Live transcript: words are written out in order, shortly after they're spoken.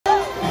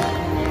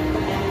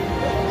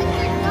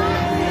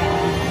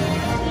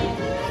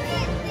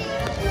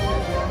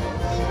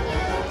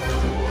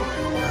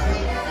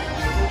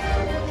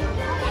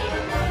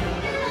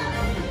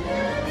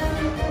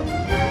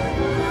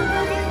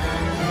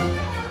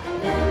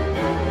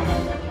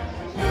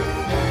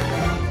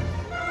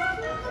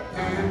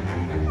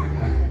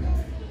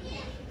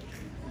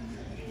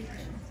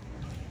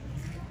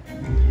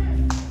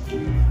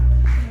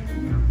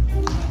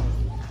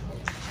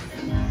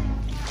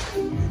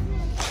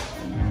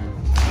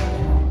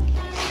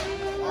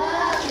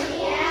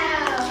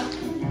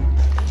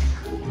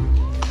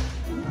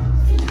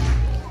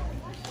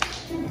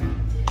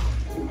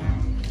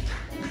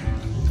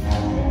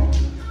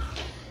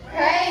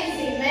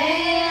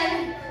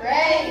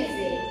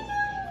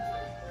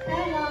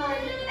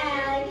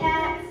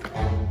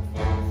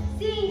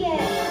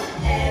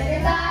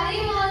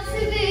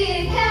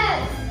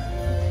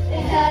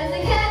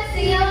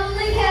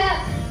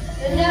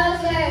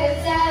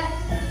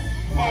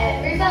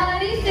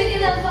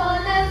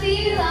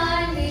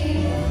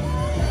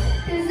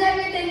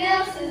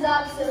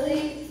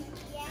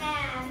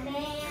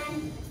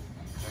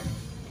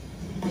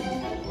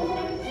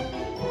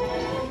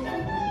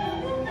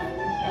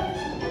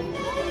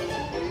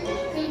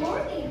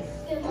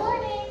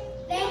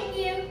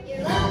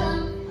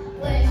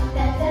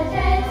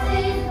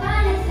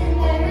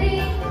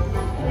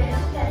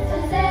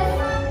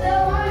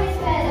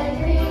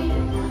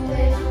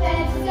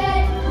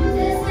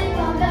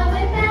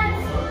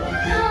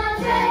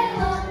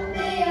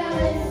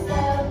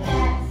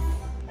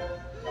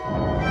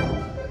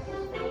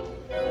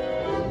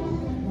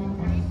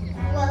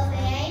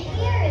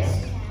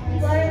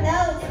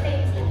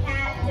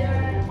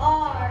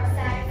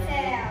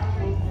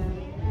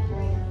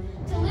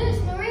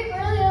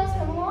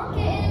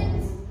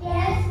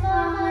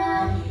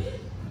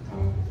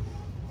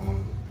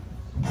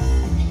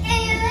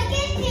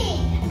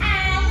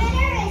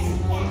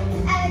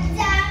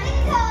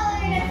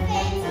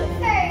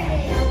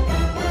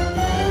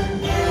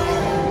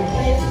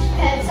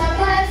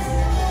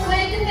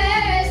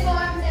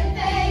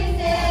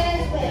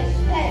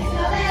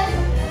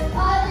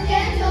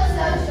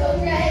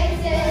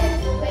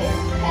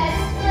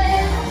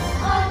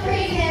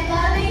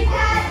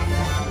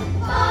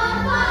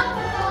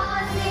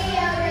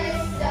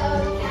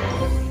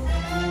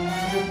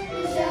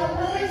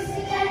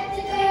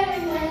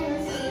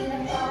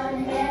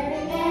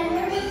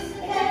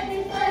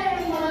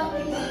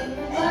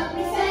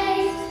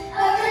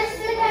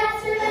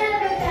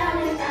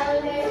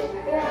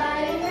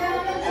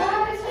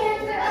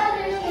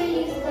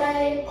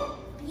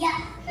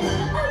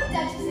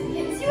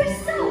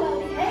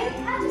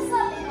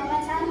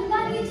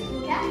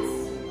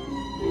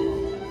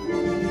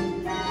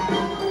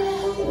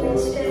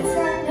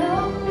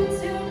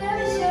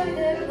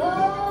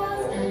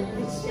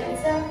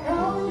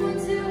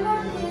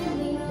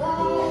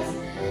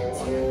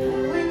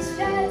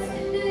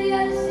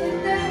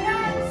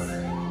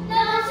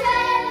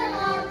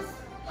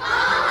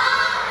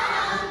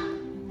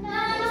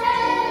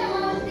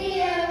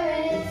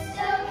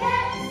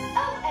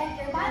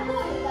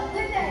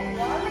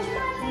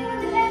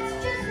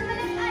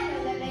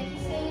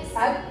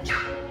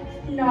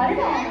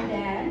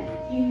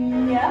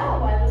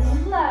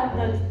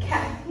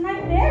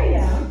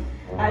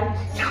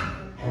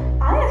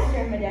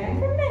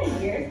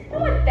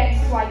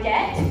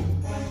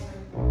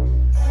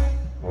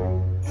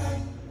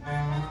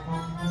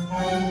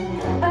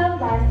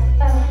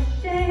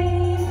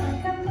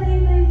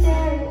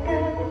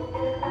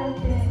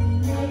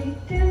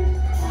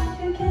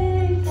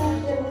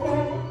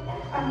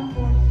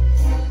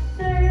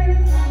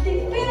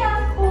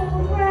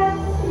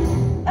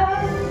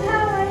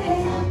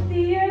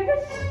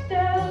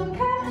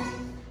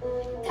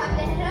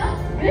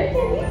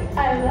baby.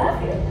 I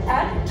love you. I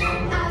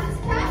was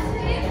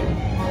crushing.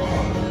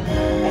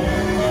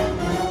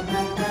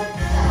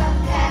 Some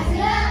cats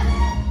it up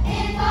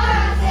in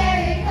far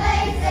scary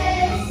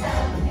places.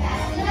 Some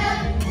cats it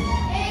up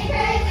in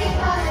crazy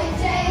coffee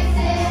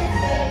chases.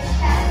 Which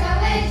cats are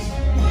which?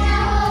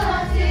 Now hold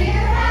on to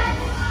your hat.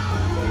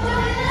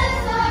 Join the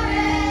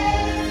story.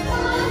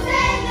 Who'll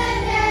save the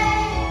day?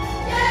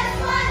 Just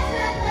watch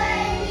the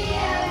play be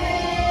a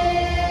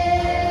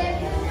big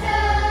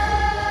show.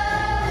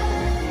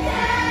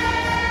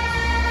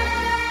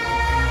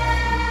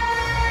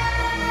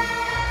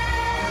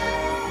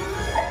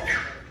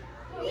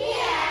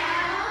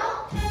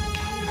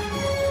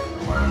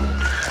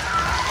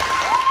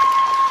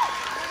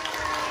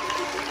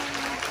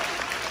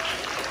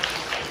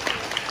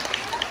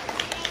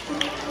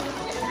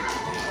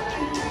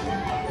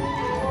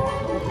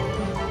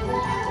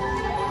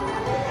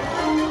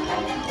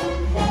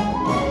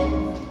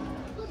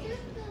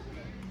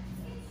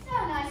 It's so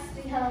nice to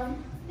be home.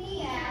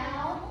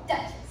 Meow.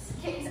 Duchess,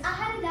 kittens, I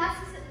had a nice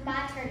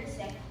my turn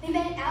today. They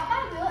made it out my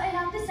will and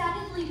I've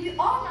decided to leave you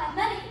all my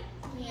money.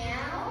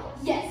 Meow.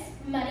 Yes,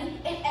 money.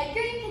 And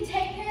Edgar, you can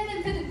take care of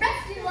them for the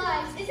rest of your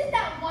lives. Isn't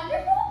that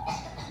wonderful?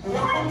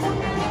 Alright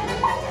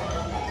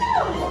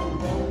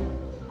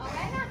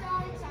now,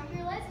 darlings, on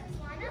your lessons,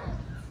 line up.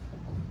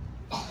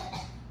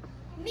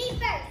 Me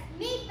first,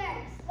 me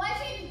first. Why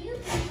shouldn't you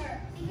be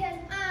first? Because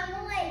I'm a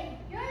lady.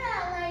 You're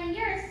not a lady,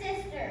 you're a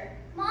sister.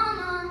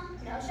 Mama.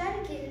 No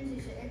shouting kittens,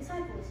 you should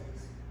inside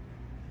voices.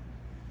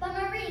 But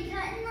Marie,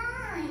 cut in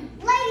line.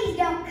 Ladies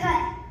don't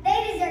cut. They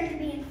deserve to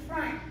be in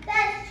front.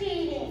 That's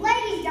cheating.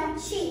 Ladies don't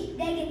cheat.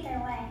 They get their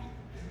way.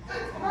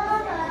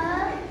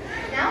 Mama.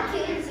 Now,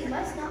 kittens, you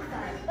must not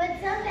fight. But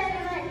someday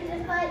we might need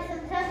to fight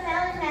some tough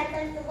Aristocats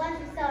like the ones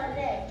we saw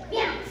today.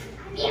 Meow.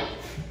 Meow.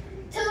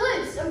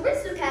 Toulouse,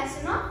 Aristocats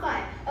do not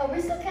fight.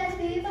 Aristocats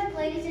behave like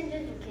ladies and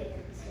gentle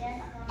kittens.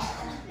 Yes, Mama.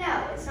 No,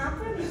 it's not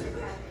for music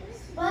practice.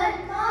 But,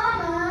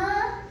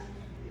 Mama.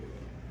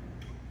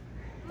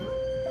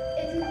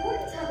 It's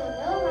important to have a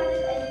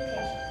well-rounded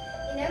education.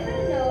 You never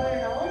know when a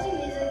knowledge of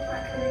music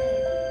might come in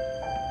handy.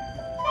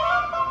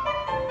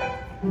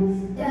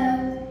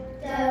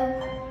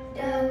 Do,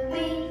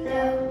 we,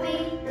 do, we,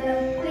 do,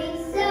 we,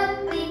 so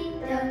we,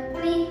 do,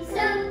 we,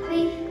 so we,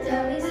 do,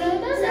 we, so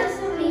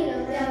we,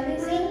 do, we,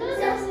 so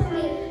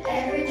we.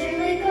 Every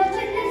truly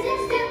cultured music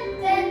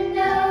student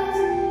knows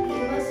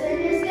you must learn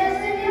your skills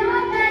and your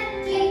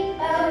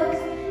arpeggios.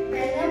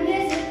 Bring the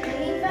music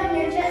ringing from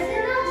your chest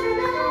and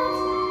ultranotes.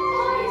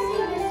 Or you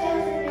sing your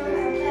scales and your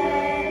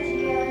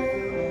arpeggios.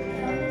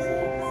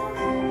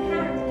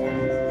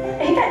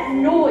 Ain't that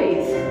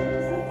noise?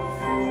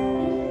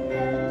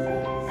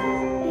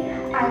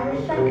 I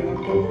wish I could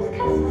do this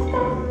cause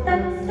stop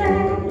that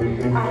sound.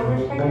 I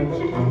wish I could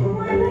shoot you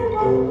when they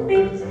won't be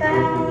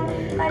found.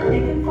 Like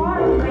digging for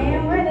a man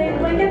where they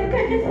wake up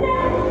goodness now.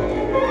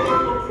 And I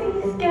want to see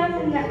the scales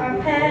in their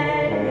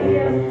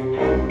arpeggios.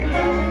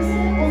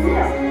 Well, no,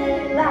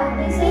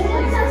 loudly sing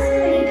what's else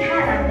so you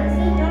cannot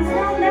listen. Don't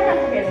sound never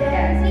forget the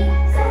guys.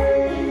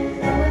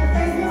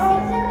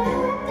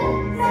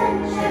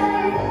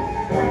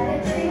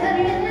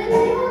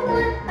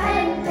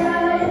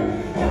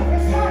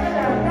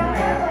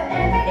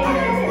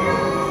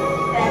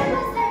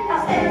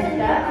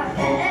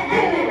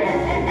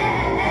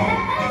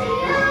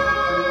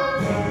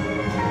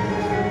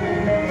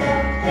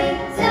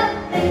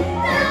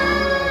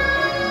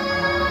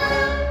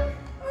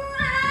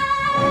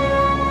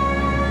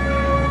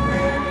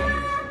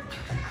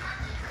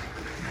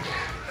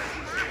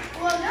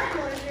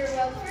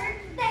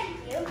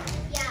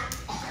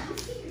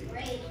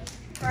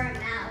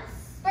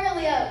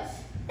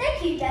 Thank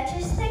you,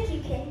 Duchess. Thank you,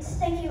 kittens.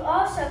 Thank you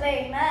all so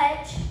very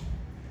much.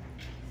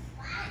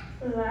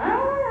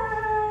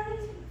 Lunch.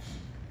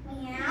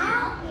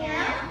 Meow.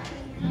 Meow.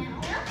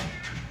 Meow.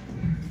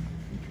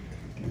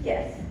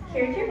 Yes,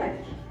 here's your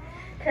lunch.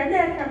 Creme de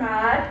la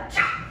fromage.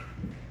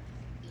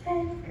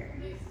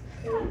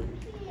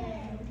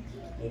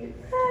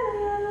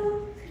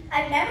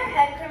 I've never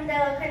had creme de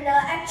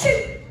la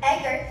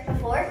Edgar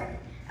before.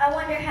 I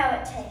wonder how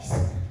it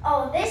tastes.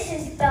 Oh, this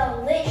is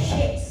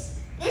delicious.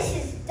 This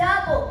is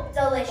double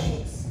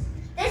delicious.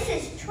 This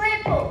is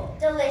triple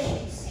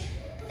delicious.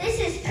 This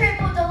is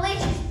triple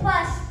delicious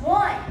plus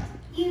one.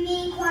 You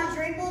mean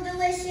quadruple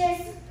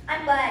delicious?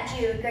 I'm glad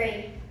you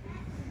agree.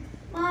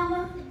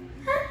 Mama,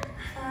 I'm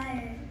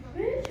tired.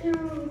 Me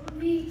too.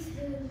 Me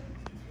too.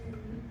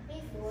 Me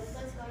too.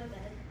 Let's go to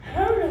bed. I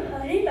don't know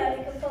how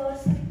anybody can fall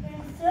asleep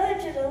in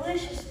such a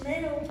delicious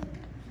meal.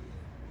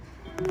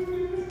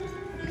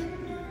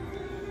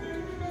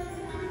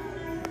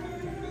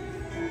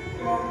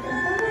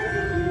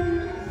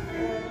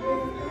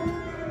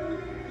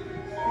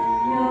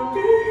 You'll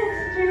be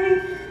history.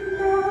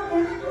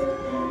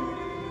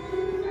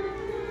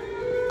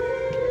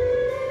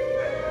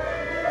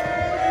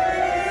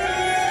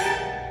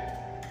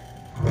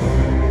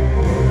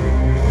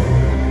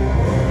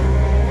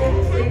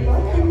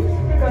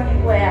 We're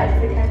going way out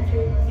to the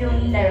country.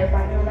 You'll never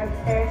find me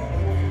upstairs.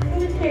 I'm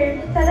just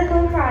here,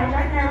 pathetically crying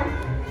right now.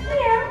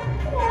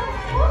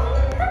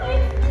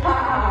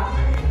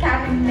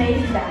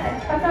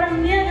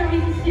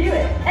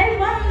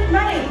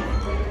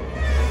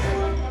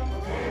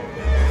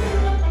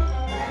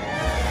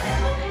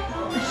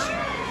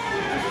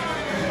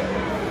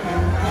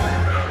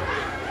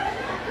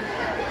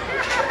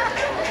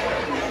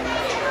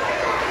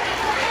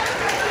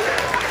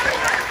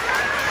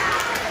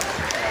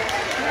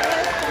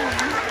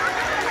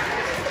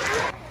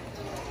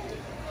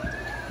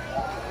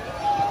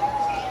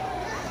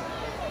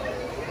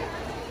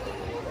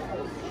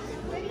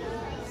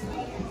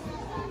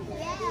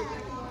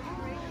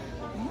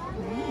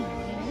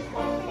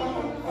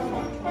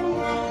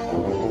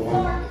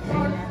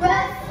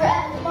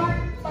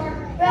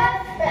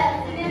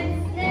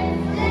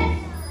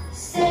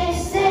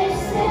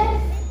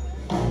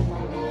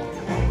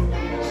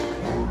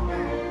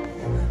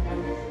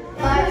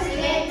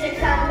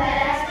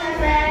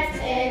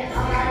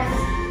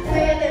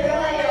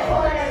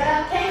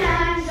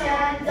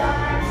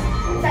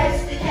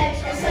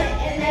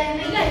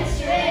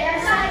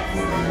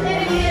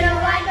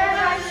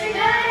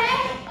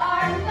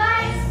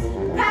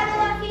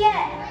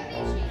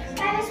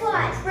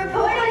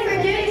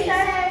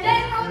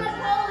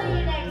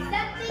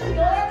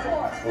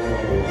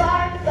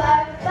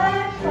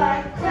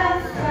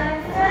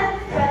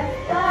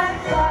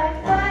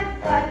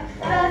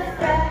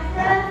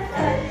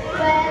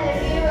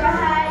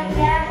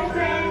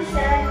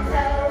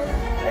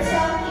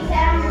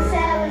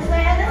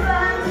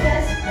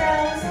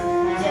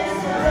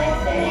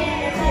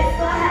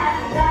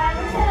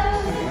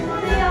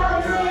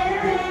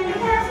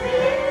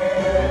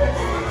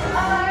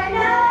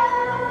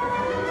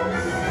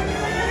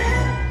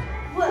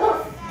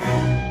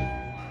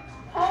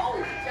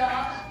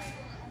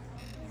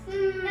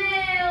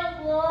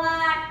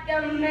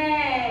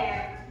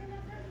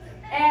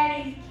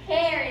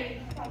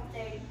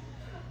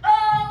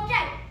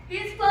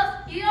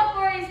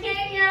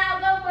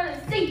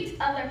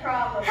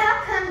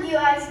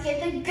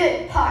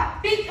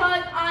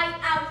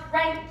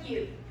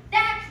 you.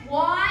 That's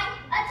why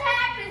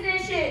attack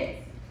positions.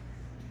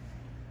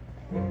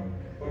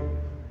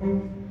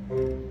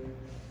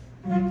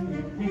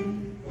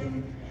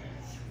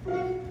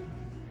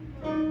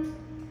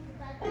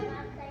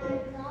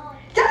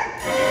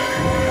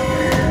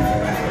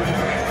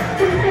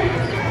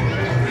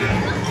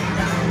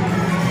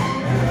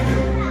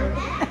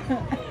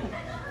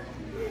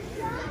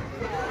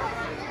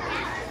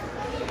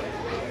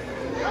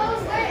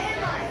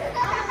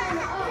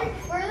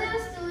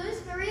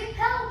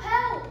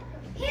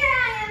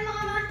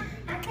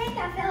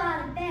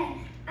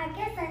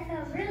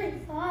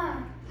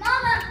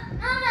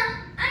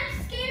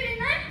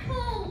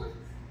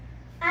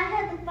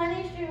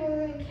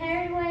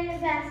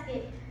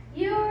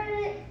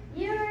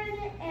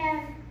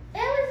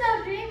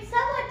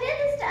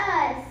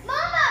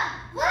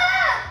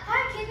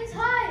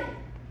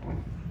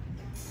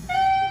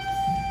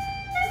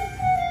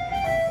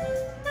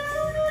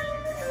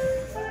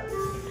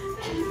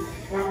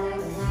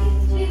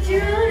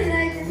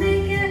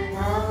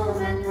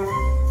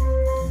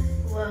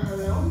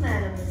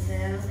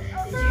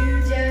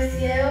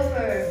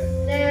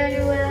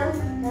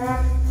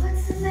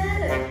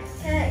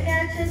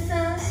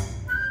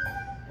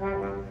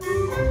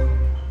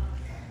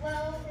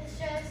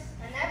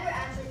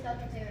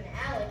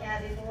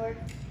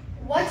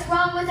 What's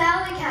wrong with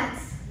alley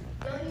cats?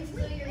 Don't you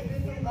steal your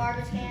food from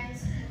garbage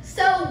cans?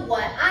 So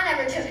what? I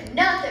never took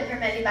nothing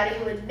from anybody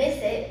who would miss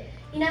it.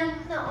 You know,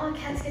 not all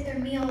cats get their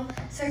meal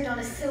served on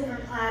a silver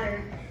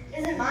platter.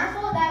 Is it my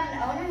fault that I have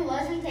an owner who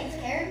loves me and takes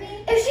care of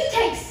me? If she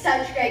takes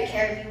such great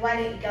care of you, why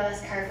didn't you go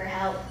ask her for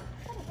help?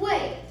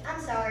 Wait, I'm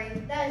sorry.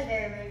 That is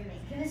very rude of me.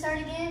 Can we start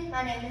again?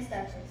 My name is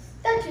Duchess.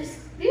 Duchess,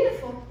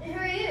 beautiful. And who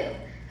are you?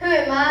 Who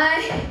am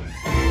I?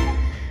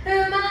 Who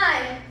am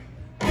I?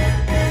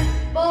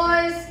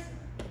 Boys.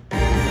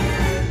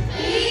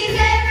 He's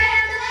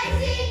Abraham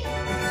Lacey.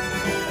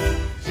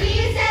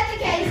 She's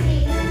Stephanie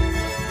Casey.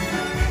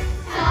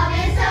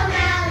 Thomas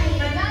O'Malley. You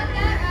got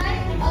that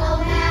right.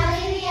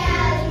 O'Malley the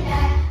alley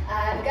cat.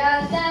 I've got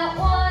that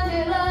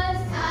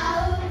wanderlust.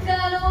 I've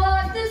gotta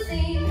walk the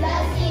scene. The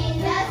scene,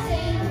 the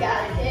scene.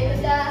 Gotta kick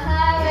up that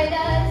highway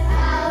dust.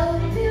 I'll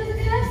feel the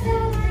grass so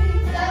green.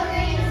 So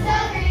green, so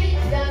green.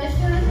 Gonna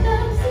shoot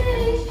them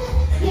city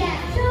streets. Yeah.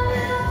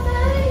 Showing off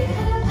my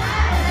cup. I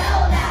know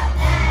about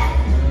that.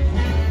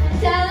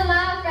 Telling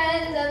my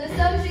friends of the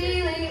social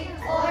elite.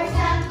 Or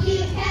some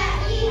cute cat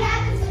he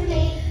happens to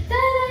meet.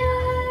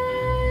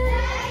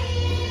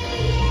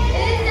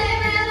 His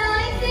name is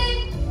Lacey.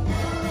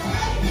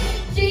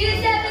 She's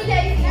Stephanie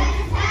Casey.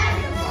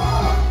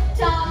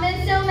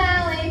 Thomas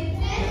O'Malley.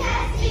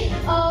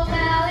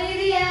 O'Malley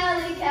the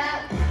alley cat.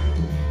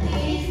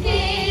 He's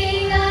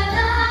king of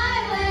the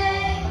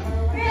highway.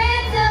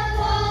 Ransom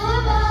full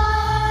of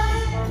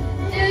boys.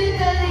 Do you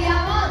really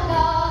I'm on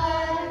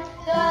guard?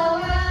 The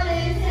world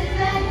is his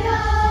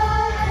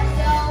backyard.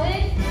 So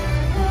it's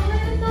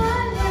coming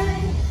my way.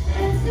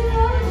 That's the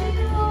road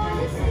you want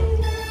to see.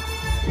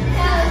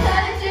 Now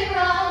touch and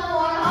roll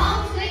for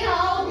home sweet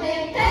home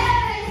in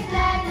Paris,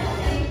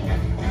 Magnolia.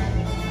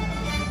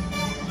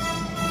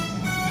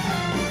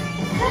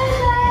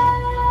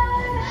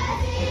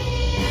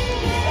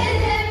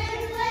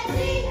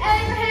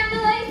 Abraham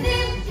Lacey.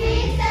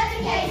 She's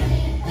Stephanie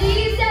Casey.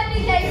 She's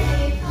Stephanie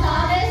Casey.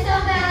 Thomas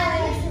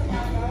O'Malley.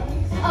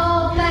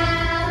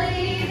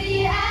 O'Malley the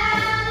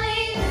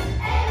alley.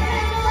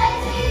 Abraham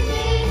Lacey.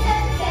 She's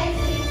Stephanie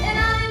Casey. And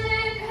I'm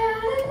very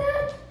proud of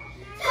that.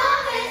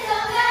 Thomas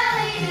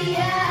O'Malley the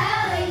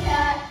alley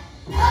cat.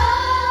 Oh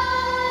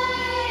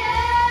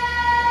yeah.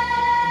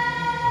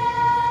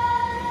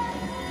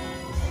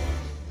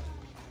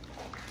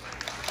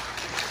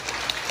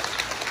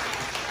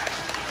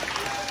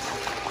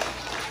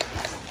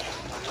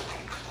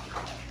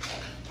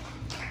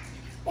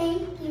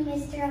 Thank you,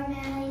 Mr.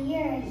 O'Malley.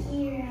 You're a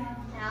hero.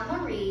 Now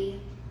Marie.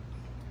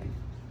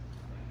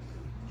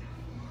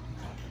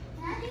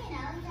 Can I be an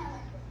alley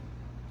cat?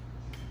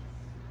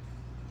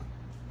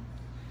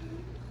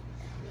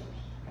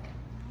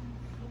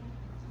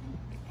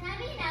 Can I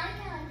be an alley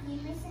cat like you,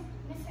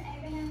 Mr.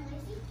 Abraham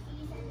Lacey?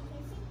 You said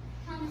Casey?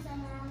 Thomas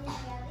O'Malley, the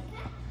alley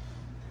cat?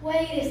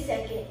 Wait a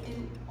second. Do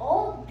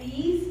all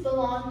these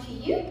belong to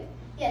you?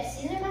 Yes,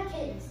 these are my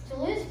kittens.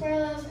 Toulouse,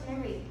 Burlos, and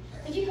Marie.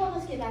 Could you help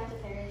us get back to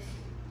Paris?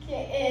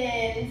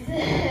 Kittens.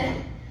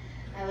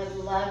 I would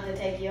love to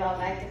take you all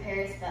back to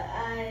Paris, but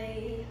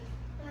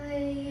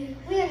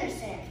we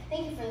understand.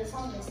 Thank you for this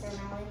home, Mr.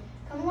 O'Malley.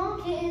 Come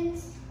along,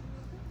 kittens.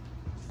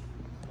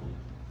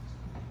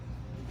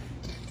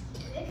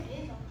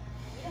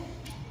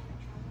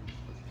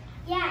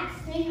 Yeah,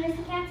 snake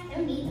Aristocats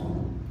don't need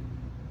them.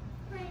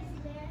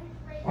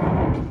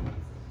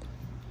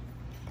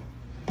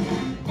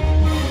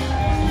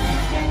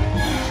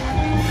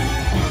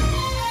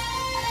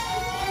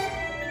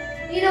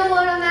 You know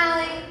what,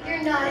 O'Malley?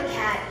 You're not a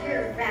cat,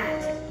 you're a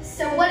rat.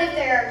 So what if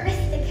they're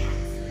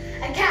Aristocats?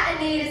 A cat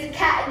in need is a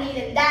cat in need,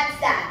 and that's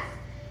that.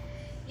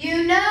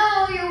 You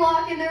know you're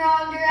walking the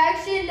wrong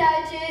direction,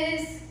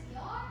 Duchess.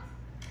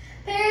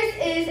 Paris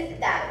is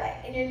that way,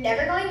 and you're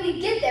never going to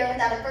get there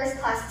without a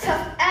first-class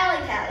tough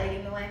alley cat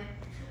leading the way.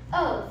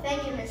 Oh,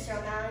 thank you, Mr.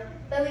 O'Malley,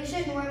 but we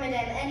shouldn't worry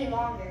Madame any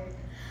longer.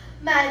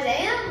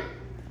 Madame,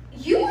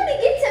 you want to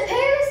get to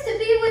Paris to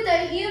be with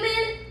a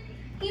human?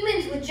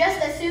 Humans would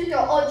just as soon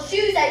throw old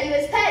shoes at you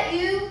as pet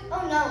you.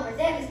 Oh no,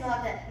 Madame is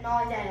not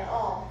like that at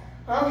all.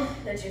 Well,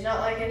 then she's not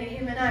like any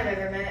human I've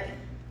ever met.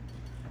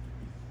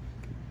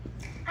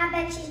 I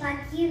bet she's like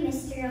you,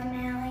 Mr.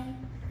 O'Malley.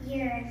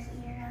 You're a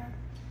hero.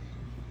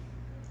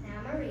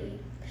 Now, Marie.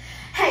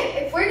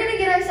 Hey, if we're going to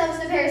get ourselves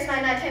to Paris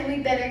by nighttime,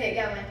 we better get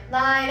going.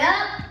 Line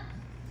up.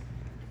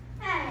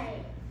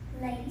 Hey,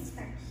 ladies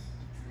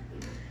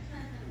first.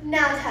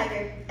 Now,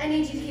 Tiger, I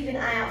need you to keep an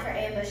eye out for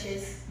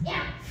ambushes.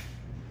 Yeah.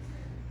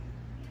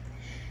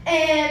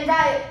 And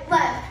right,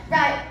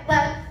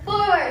 left,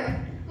 forward,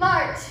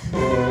 march.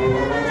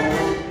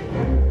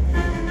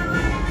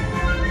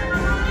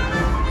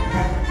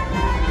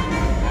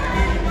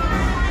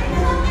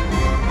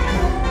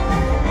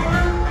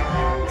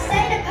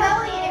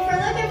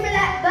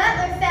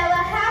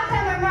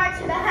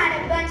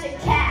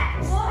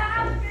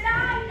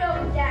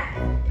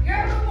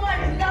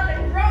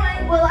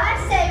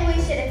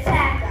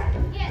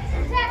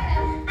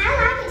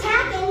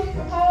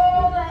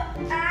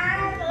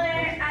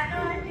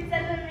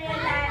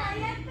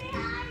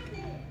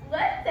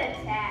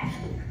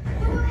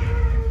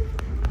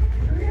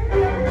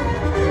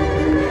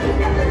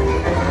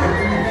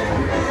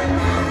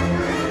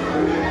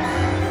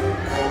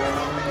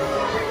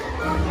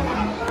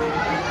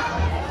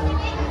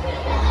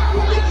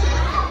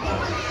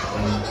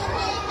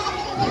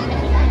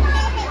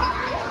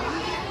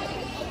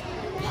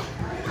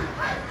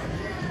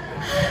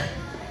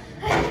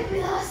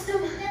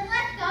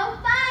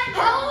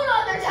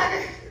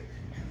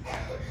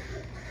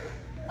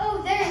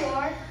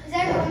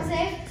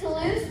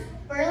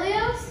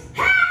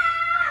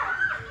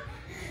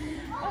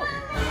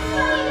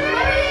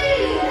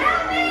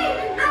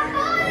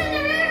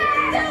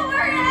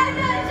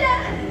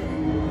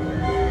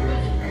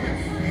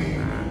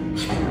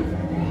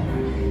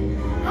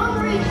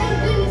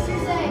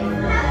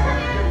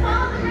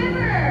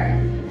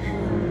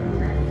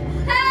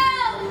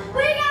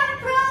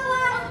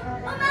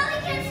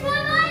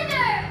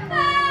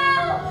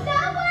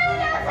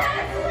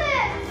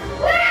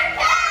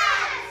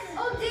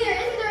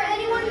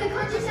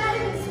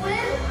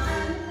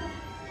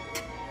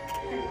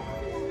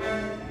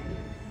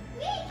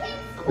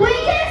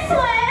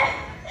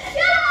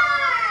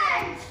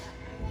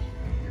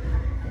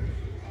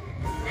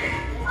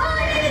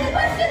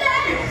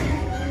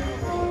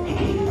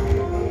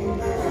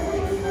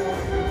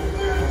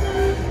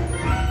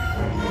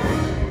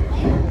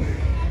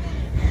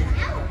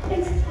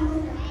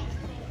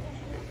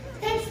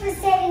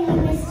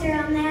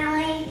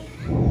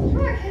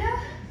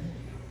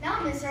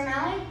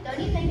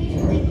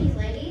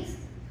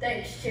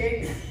 Thanks,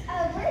 chicks.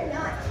 We're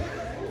not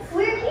chickens.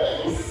 We're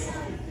geese.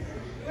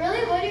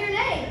 Really? What are your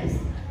names?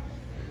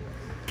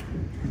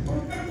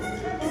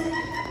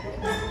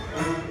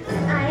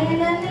 I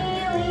am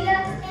Amelia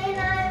and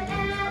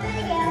I'm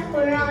Abigail.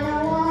 We're on a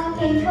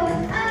walking tour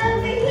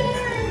over here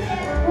and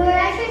there. We're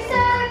at your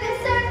service,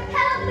 sir.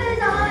 Help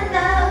is on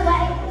the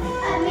way.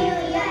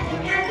 Amelia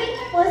and Abby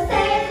will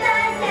save the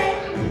day.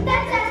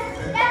 That's us.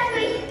 That's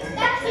me.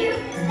 That's you.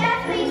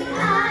 That's me.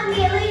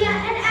 Amelia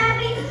and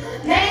Abby.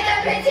 May the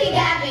pretty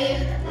Gabby.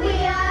 We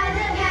are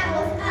the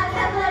Gabbles, a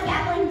couple of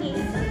gabbling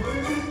geese.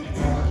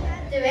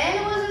 Do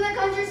animals in the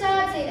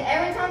countryside seem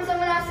every time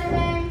someone asks their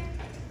name?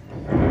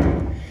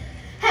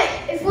 Hey,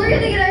 if we're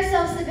gonna get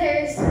ourselves to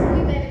Paris,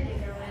 we better get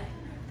going.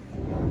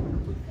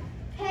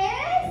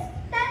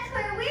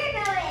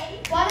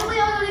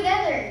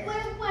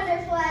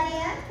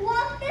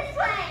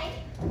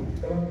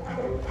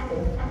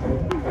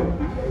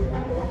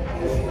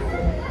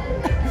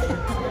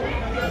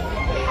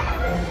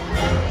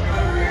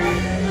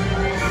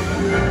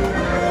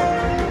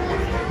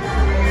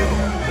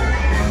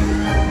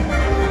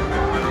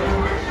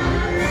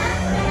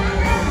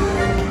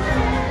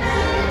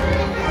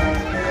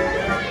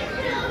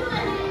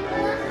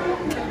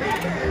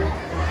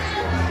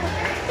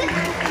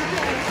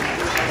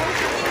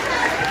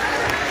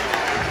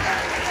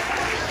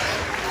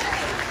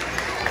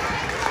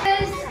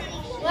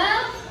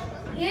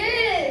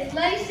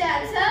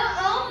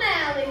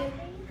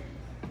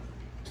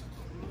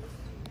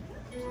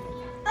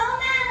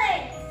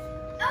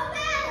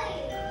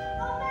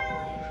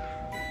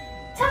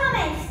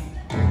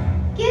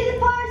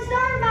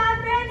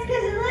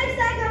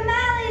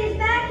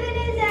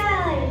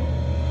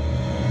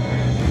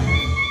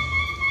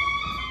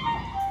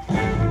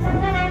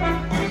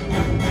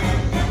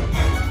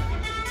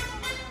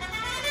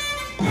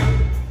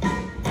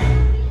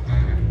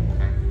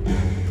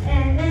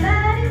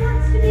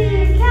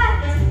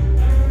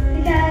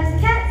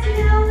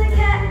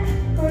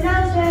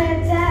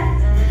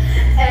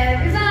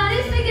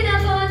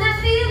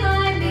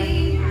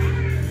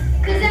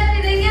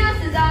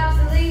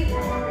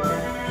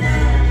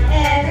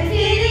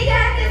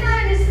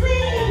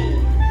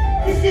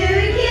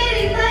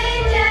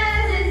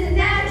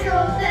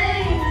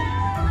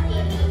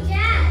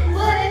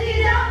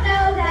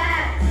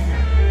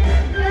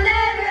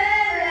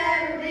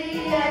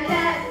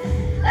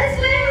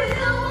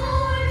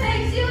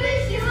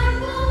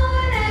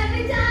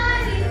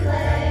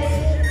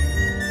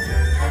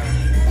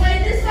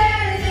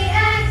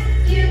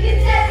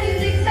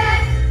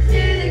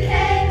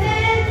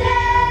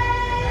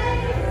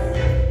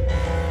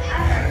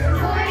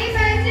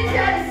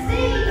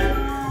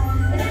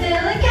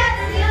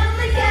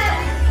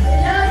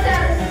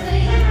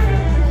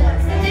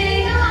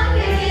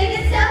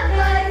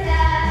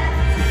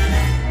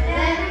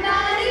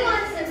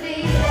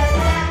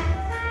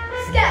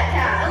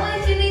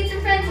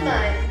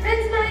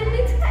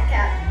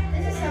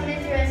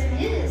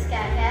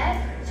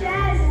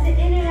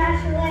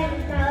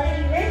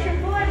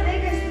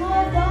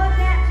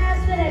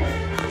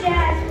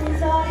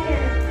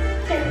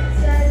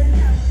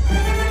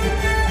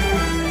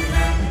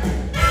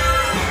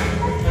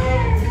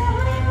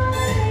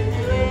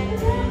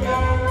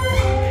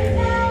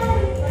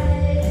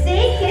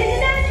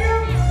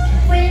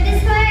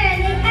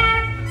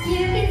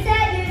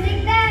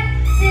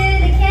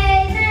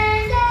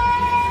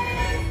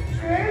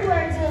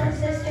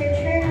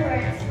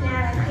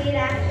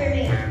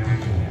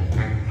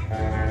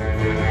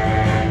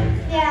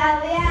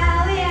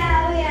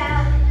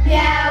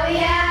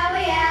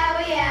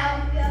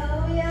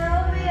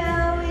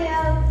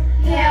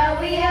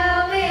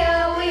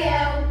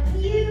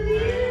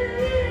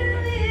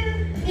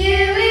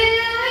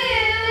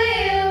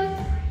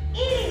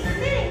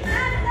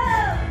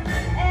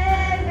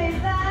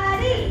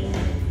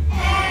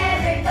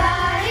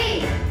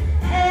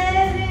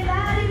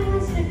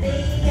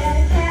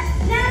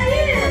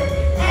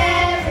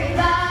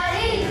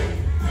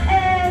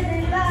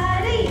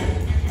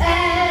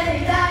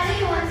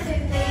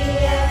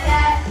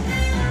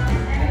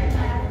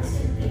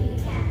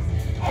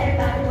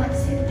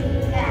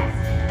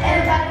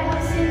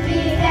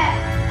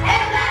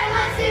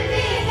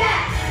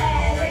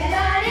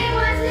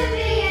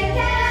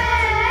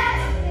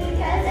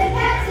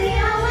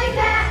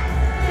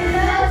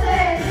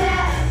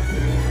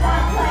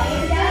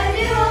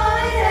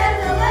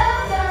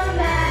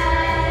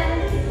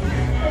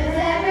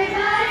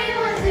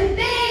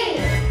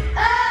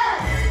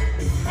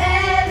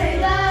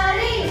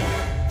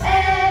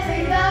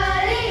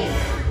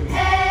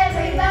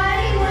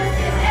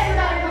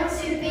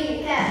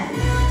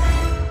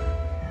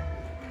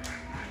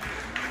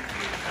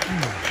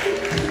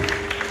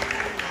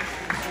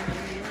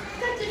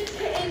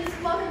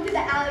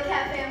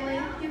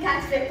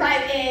 fit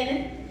right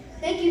in.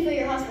 Thank you for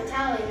your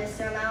hospitality,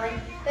 Mr. O'Malley,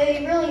 but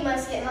we really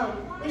must get home.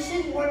 We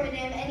shouldn't war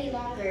Madame any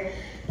longer.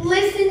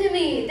 Listen to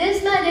me.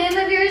 This Madame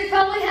of yours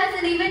probably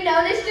hasn't even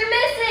noticed you're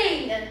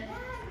missing.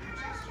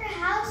 Just your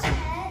house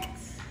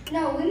pets.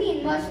 No, we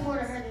mean much more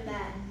to her than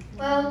that.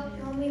 Well,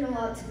 you'll mean a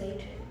lot to me,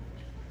 too.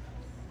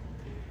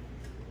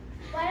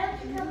 Why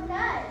don't you come with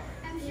us?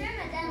 I'm sure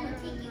Madame will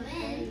take you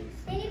in.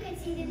 Then you can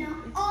see to know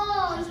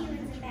all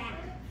humans are back.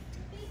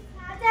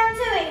 Down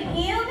to a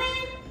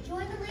human?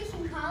 Join the leash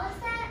and call us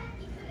that?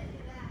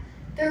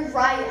 They're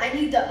right. I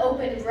need the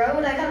open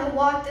road. I gotta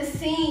walk the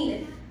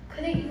scene.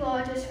 Couldn't you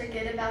all just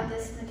forget about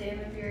this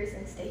Madame of yours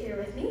and stay here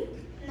with me?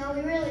 No,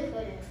 we really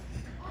couldn't.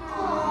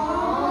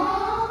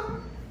 Aww.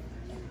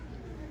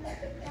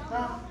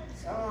 Well,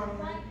 so long.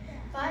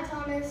 Bye,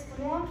 Thomas.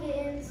 Come on,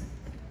 kittens.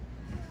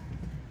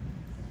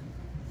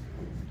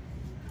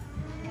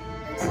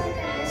 Looks like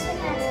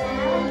Aristocats and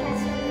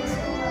Allocats are in the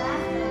school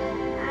after.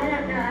 I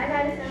don't know. I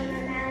got a phone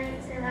on Mally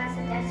and said lots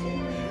of Dutchess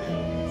and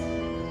kids.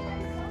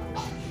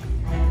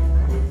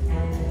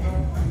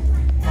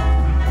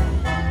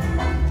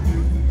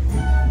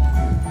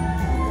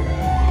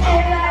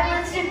 Everybody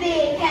wants to be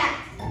a cat.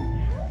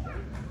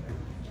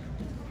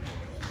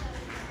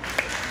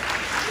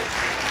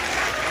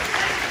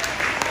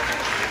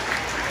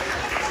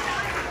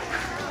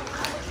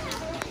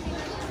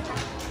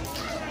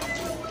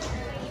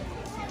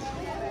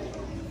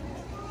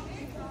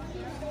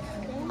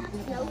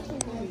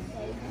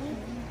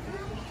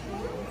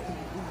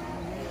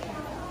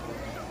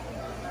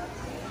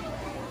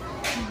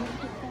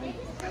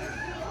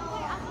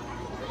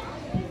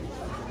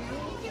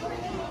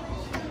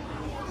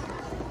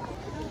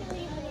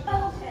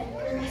 Oh,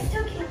 Edgar, I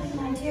still can't believe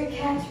my dear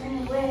cats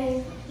ran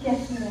away.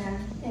 Yes, ma'am.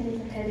 It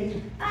is a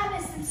pity. I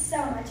miss them so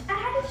much. I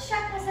had to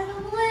distract myself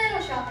with a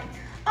little shopping.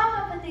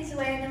 I'll put these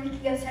away and then we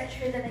can go search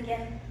for them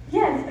again.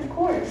 Yes, of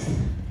course.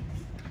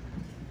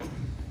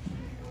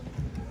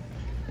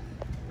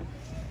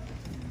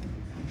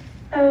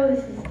 Oh,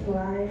 this is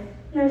life.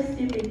 No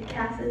stupid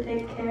cats to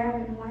take care of,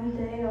 and one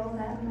day all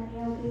that money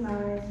will be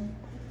mine.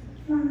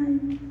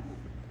 Mine.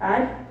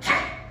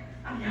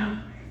 Oh no,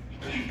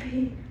 it can't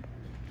be.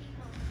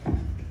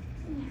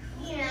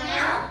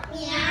 Meow,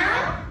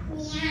 meow,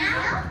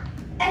 meow.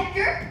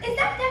 Edgar, is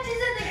that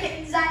Duchess and the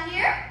kittens I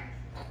hear?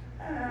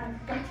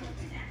 Got to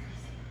do that.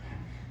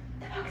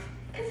 The box.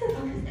 It's the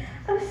box.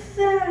 Oh,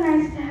 so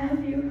nice to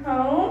have you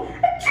home.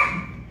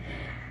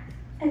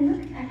 And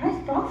look at that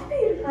nice box for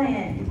you to play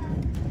in.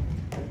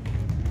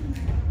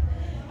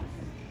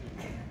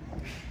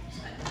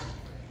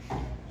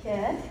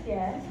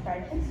 Yes,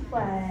 right this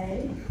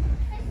way.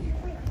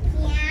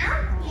 Meow,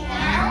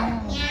 meow,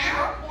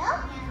 meow.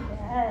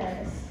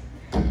 Yes.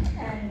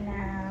 And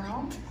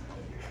now.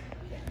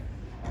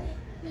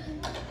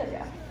 There we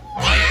go.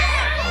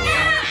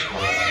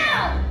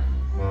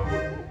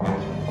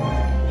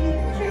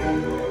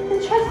 The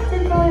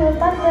trusted royal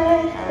butler,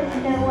 with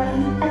no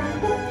one's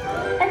expert,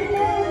 and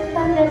no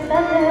thunder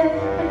feather.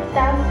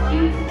 Without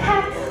you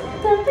cats,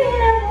 there'll be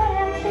no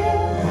royal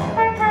shoes.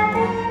 Our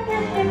pattern,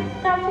 your ship,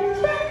 doctors,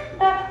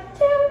 back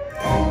to.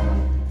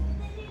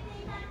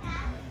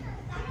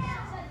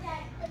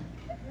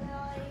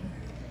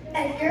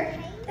 Edgar,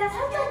 that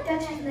sounds like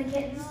Duchess and the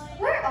kittens.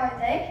 Where are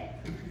they?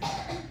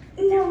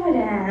 No,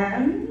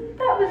 madame,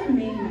 that was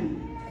me.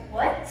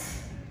 What?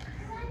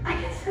 I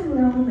get so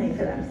lonely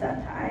for them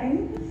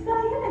sometimes, so I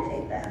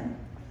imitate them.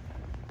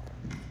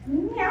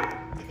 Meow.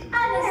 I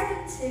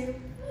miss them too.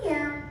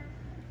 Meow.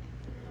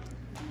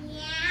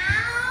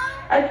 Meow.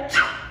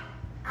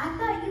 I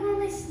thought you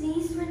only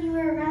sneezed when you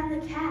were around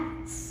the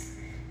cats.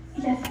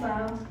 Yes,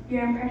 well,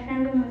 your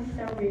impression of them was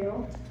so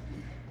real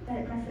that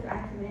it must have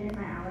activated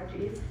my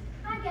allergies.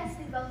 I guess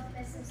we both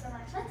miss them so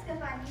much. Let's go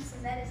find you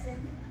some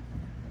medicine.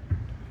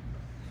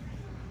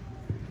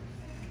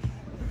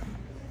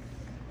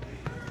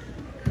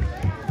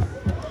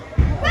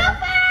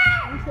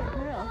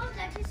 Hello,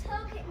 Duchess. Hello,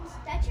 kittens.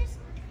 Duchess?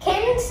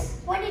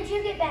 Kittens, when did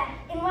you get back?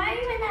 And why are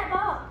you in that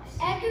box?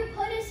 Edgar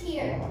put us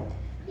here.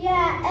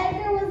 Yeah,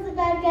 Edgar was the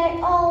bad guy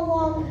all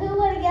along. Who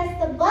would have guessed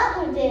the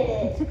butler did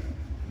it?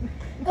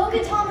 Go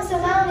get Thomas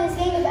O'Malley and his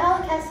gang of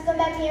Allocats to come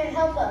back here and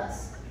help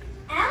us.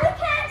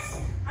 Allocats?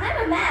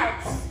 I'm a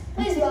mouse.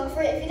 Please,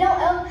 Roquefort, if you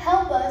don't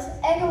help us,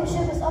 Edgar will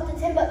ship us off to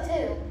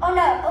Timbuktu. Oh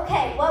no,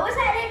 okay, what was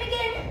that name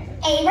again?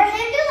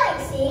 Abraham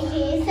DeLacy,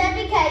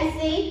 Giuseppe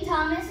Casey,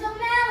 Thomas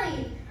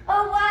O'Malley.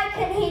 Oh, why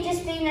couldn't he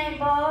just be named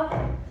Bob?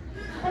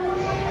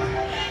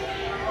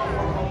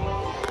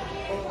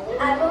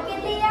 I will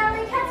get the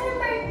alley cats and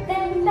bring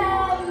them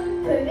back,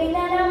 proving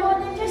that I'm more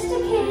than just a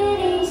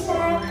kitty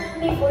snack.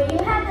 Before you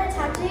have the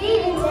time to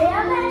even say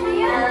I'm back to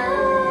you.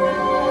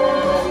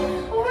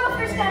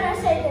 Rover's gonna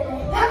say the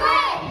name.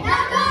 Okay,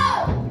 now go!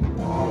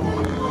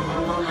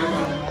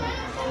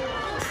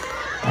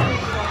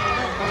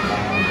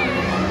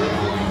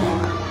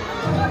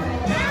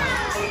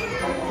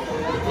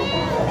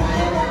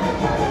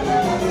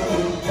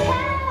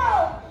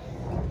 Help!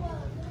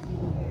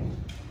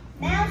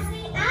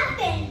 Mousy, I've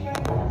been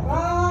wrong.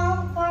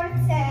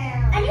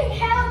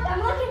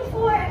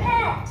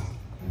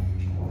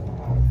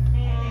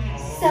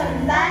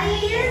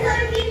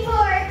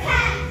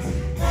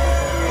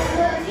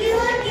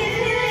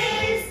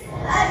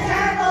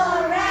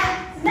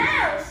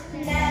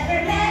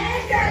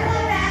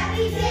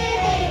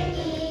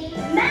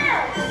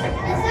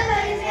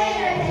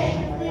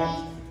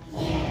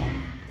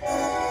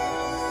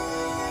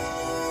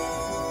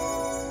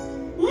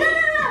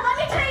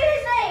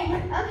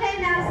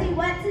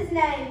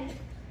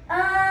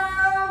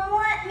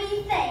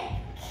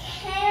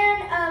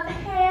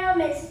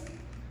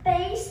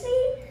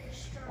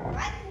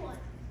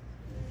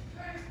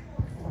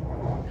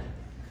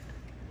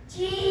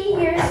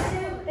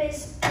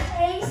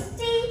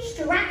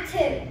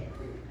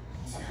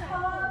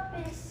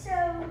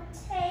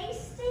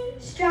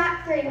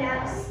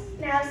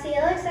 Mousy.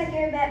 It looks like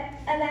you're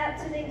about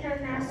to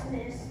become Mouse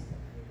Moose.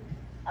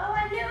 Oh,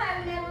 I knew I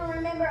would never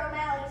remember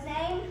O'Malley's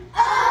name.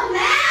 O'Malley?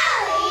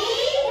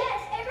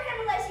 Yes, Abraham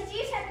and Lacey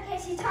Jeeves had the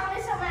case. He's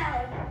Thomas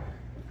O'Malley.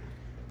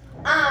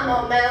 I'm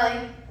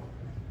O'Malley.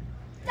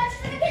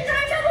 Duchess and the kids are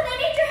in trouble. They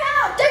need your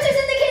help. Duchess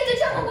and the kids in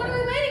trouble. What are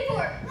we waiting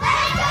for?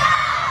 Let's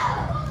go!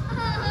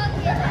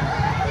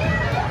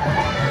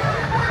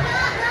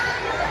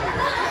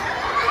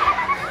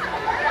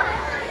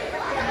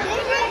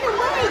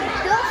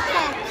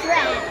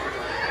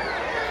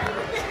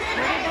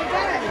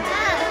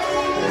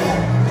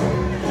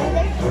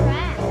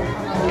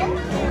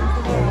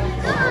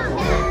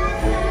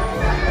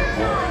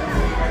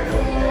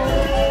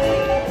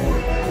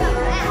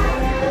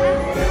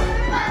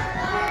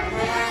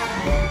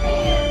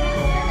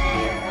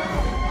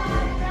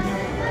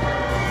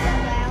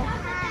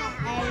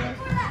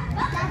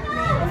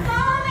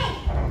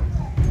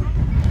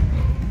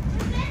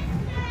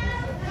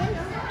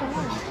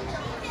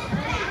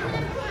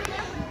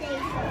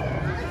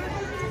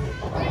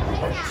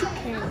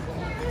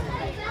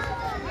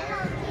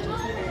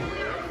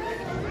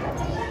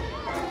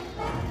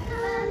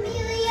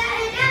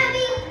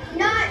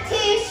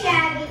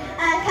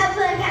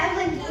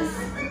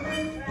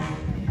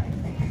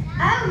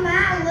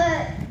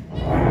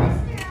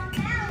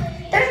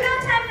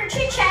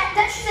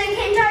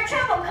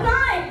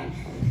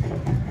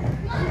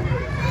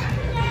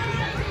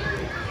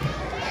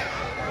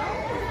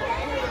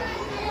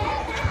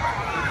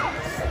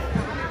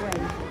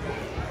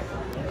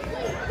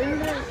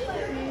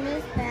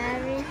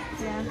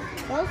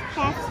 Those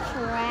cats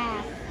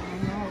trash. I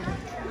know.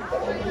 But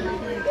they're going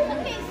to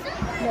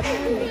get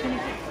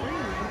free.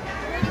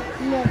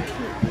 No,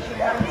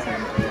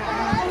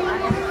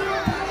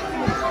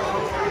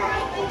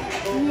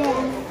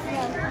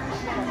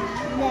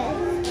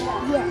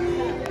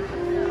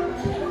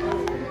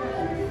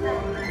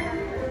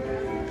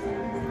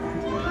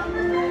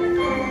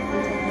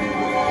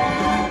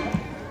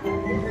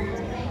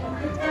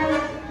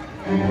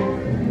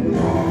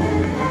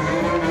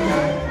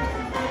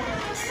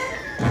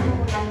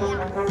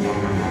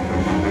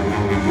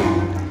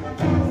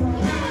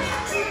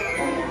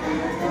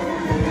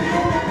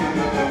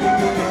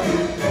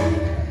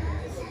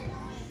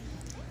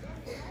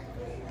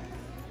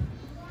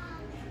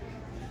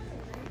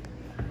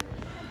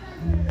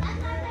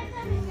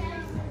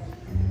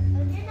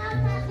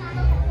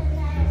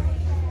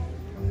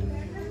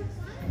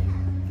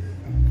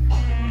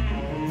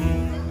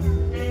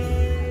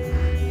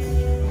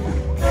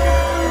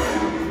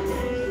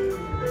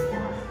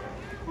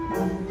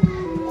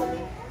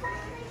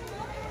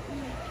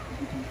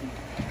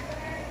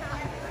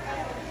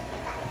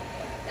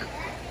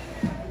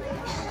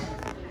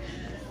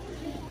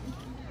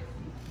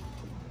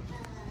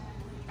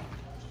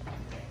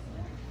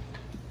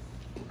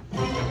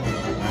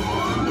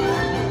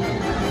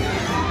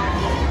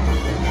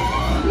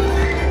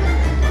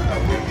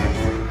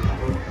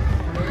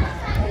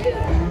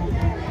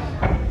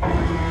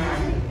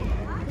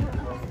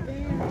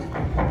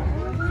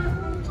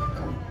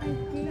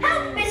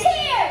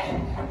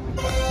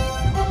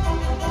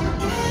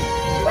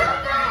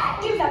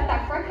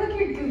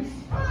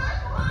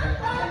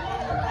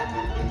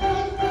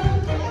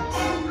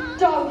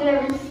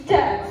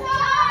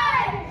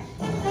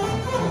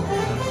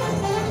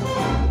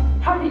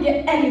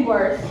 Any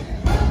worse.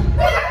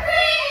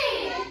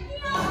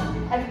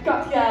 I've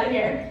got to get out of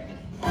here.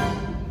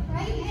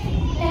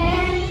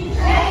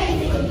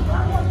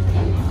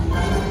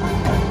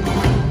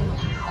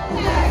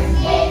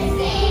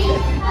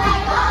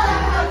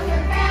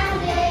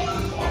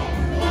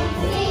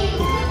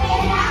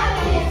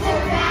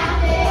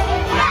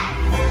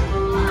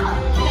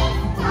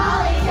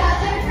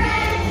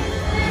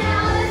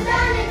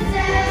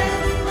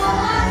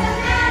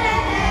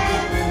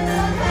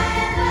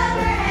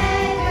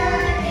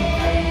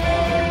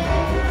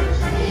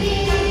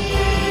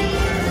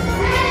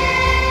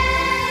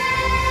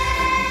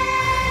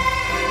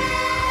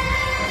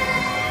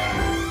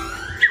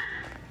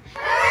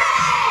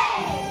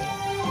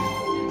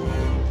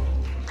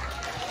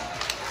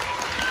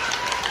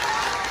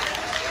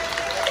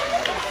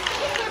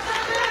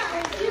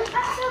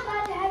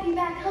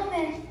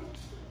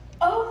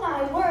 Oh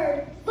my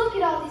word, look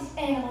at all these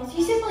animals.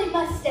 You simply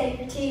must stay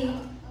for tea.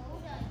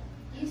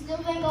 You still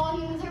think all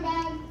humans are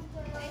bad?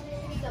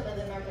 Some of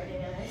them are pretty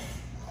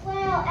nice.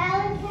 Well,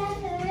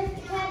 Aristocats and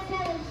Aristocats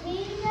haven't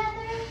seen each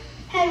other.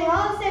 Hey, we're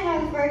all the same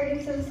on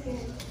burgers, so it's good.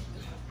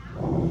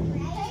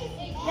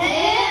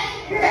 Hey!